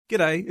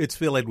G'day, it's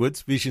Phil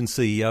Edwards, Vision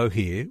CEO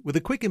here, with a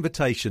quick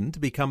invitation to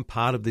become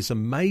part of this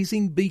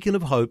amazing beacon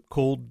of hope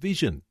called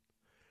Vision.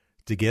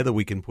 Together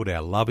we can put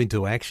our love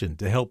into action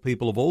to help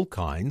people of all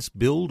kinds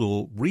build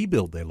or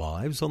rebuild their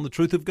lives on the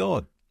truth of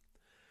God.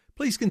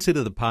 Please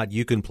consider the part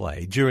you can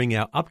play during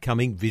our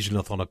upcoming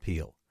Visionathon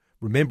appeal,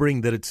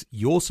 remembering that it's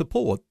your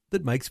support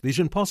that makes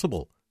Vision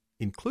possible,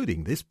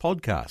 including this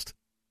podcast.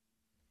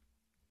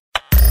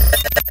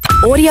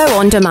 Audio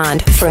on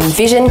demand from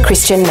Vision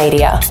Christian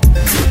Media.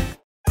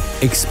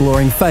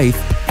 Exploring faith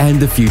and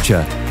the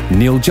future.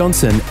 Neil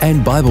Johnson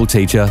and Bible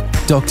teacher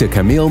Dr.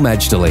 Kameel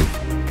Majdali.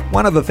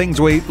 One of the things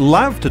we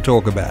love to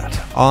talk about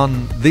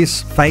on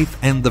this Faith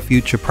and the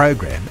Future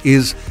program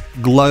is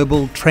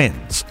global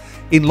trends.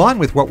 In line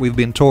with what we've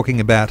been talking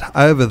about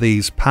over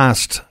these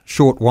past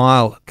short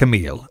while,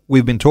 Kameel,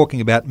 we've been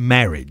talking about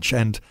marriage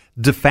and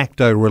de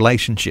facto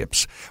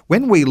relationships.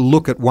 When we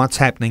look at what's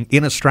happening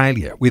in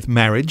Australia with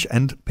marriage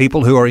and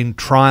people who are in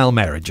trial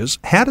marriages,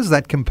 how does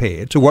that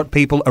compare to what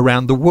people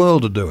around the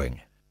world are doing?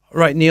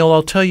 Right, Neil,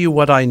 I'll tell you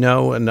what I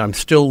know, and I'm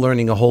still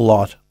learning a whole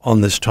lot on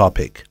this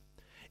topic.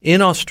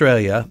 In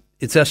Australia,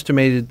 it's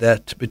estimated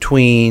that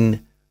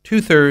between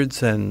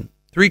 2/3 and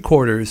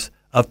 3/4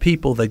 of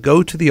people that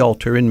go to the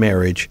altar in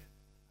marriage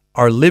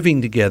are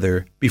living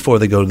together before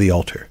they go to the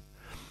altar.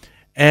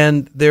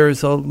 And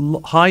there's a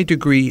high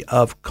degree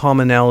of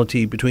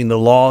commonality between the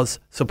laws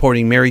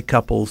supporting married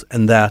couples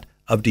and that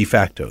of de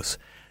factos.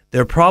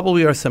 There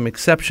probably are some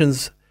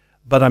exceptions,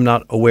 but I'm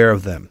not aware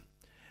of them.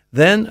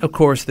 Then, of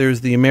course, there's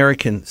the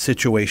American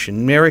situation.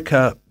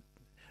 America,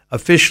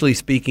 officially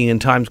speaking, in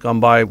times gone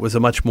by, was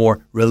a much more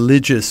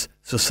religious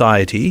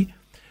society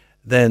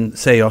than,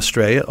 say,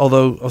 Australia,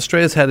 although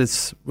Australia's had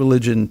its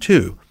religion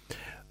too.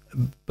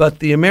 But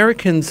the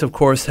Americans, of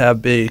course,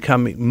 have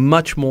become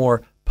much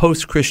more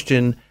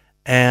post-Christian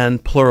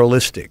and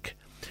pluralistic.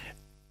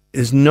 It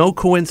is no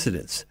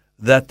coincidence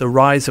that the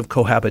rise of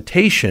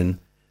cohabitation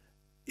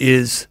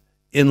is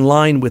in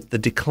line with the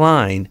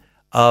decline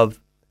of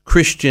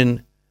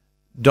Christian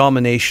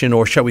domination,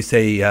 or shall we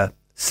say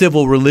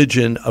civil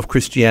religion of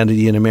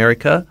Christianity in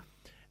America,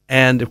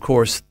 and of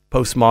course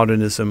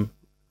postmodernism,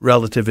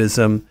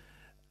 relativism,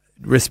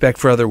 respect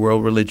for other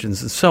world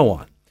religions, and so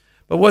on.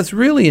 But what's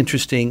really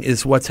interesting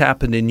is what's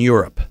happened in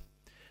Europe.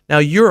 Now,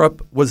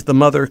 Europe was the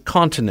mother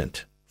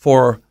continent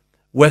for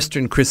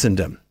Western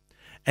Christendom,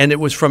 and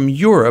it was from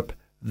Europe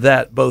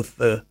that both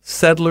the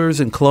settlers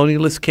and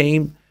colonialists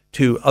came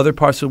to other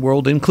parts of the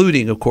world,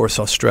 including, of course,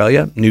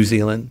 Australia, New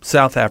Zealand,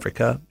 South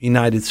Africa,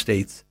 United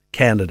States,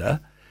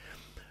 Canada.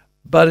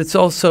 But it's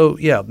also,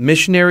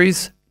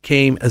 missionaries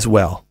came as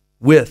well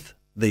with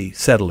the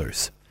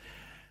settlers.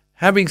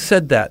 Having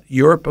said that,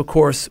 Europe, of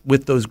course,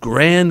 with those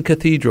grand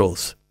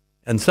cathedrals,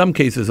 in some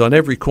cases on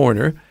every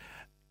corner,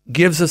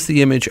 gives us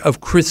the image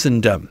of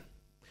Christendom.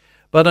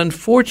 But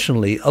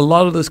unfortunately, a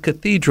lot of those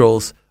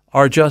cathedrals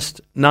are just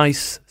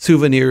nice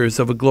souvenirs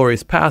of a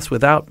glorious past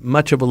without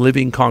much of a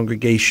living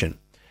congregation.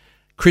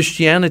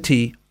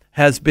 Christianity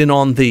has been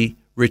on the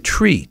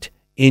retreat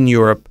in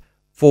Europe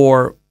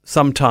for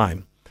some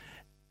time.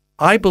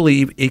 I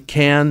believe it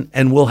can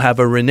and will have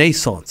a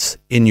renaissance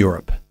in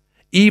Europe.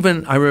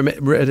 Even I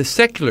read a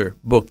secular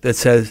book that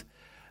says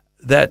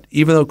that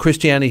even though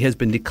Christianity has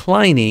been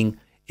declining,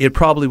 it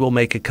probably will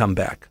make a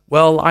comeback.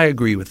 Well, I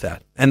agree with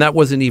that. And that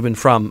wasn't even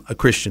from a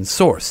Christian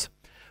source.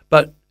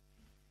 But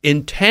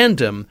in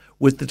tandem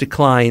with the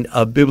decline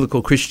of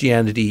biblical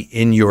Christianity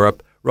in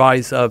Europe,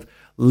 rise of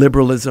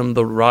liberalism,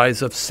 the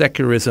rise of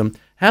secularism,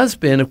 has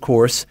been, of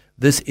course,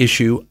 this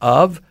issue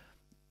of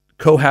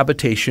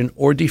cohabitation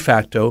or de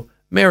facto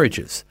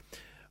marriages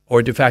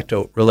or de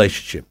facto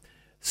relationship.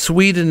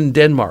 Sweden and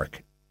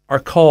Denmark are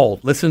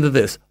called, listen to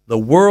this, the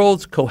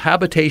world's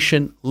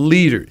cohabitation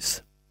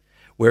leaders,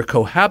 where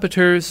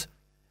cohabitors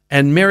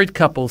and married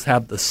couples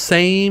have the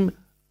same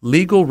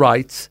legal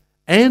rights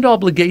and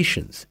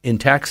obligations in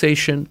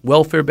taxation,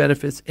 welfare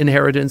benefits,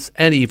 inheritance,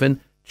 and even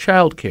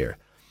childcare.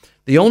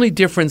 The only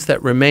difference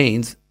that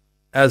remains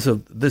as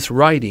of this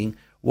writing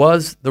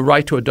was the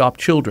right to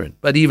adopt children,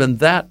 but even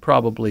that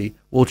probably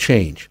will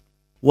change.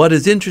 What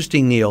is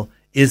interesting, Neil,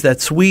 is that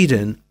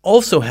Sweden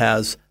also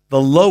has the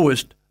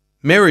lowest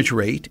marriage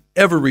rate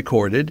ever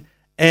recorded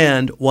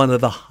and one of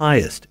the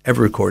highest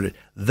ever recorded.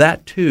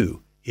 That,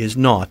 too, is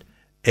not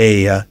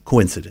a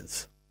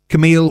coincidence.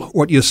 Kameel,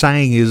 what you're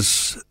saying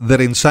is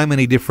that in so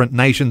many different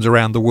nations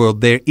around the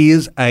world, there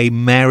is a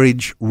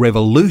marriage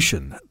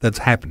revolution that's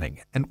happening.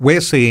 And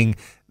we're seeing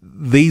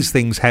these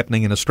things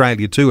happening in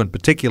Australia too, and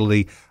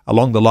particularly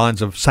along the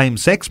lines of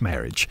same-sex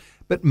marriage.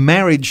 But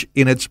marriage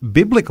in its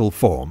biblical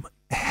form,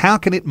 how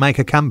can it make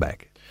a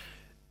comeback?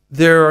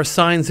 There are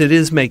signs it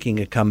is making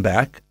a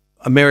comeback,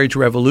 a marriage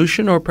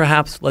revolution, or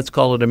perhaps let's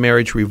call it a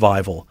marriage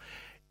revival.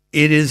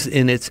 It is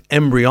in its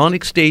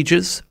embryonic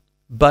stages,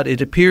 but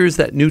it appears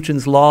that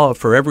Newton's law of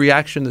for every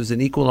action there's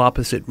an equal and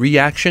opposite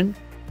reaction.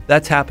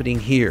 That's happening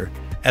here.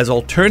 As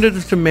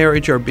alternatives to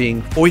marriage are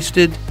being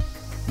foisted,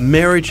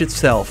 marriage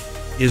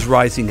itself is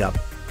rising up.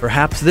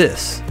 Perhaps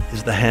this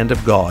is the hand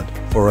of God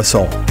for us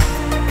all.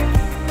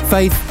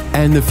 Faith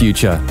and the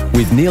Future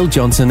with Neil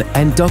Johnson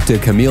and Dr.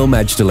 Camille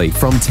Majdali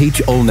from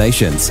Teach All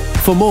Nations.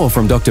 For more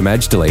from Dr.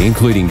 Majdali,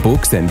 including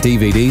books and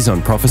DVDs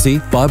on prophecy,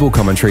 Bible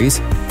commentaries,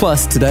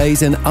 plus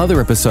today's and other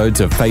episodes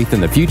of Faith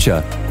and the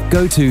Future,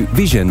 go to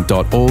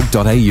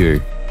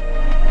vision.org.au.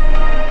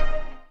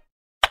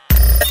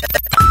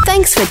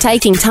 Thanks for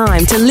taking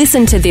time to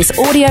listen to this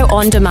audio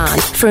on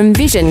demand from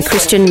Vision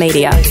Christian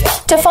Media.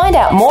 To find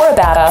out more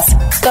about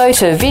us, go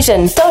to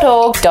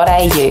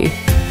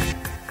vision.org.au.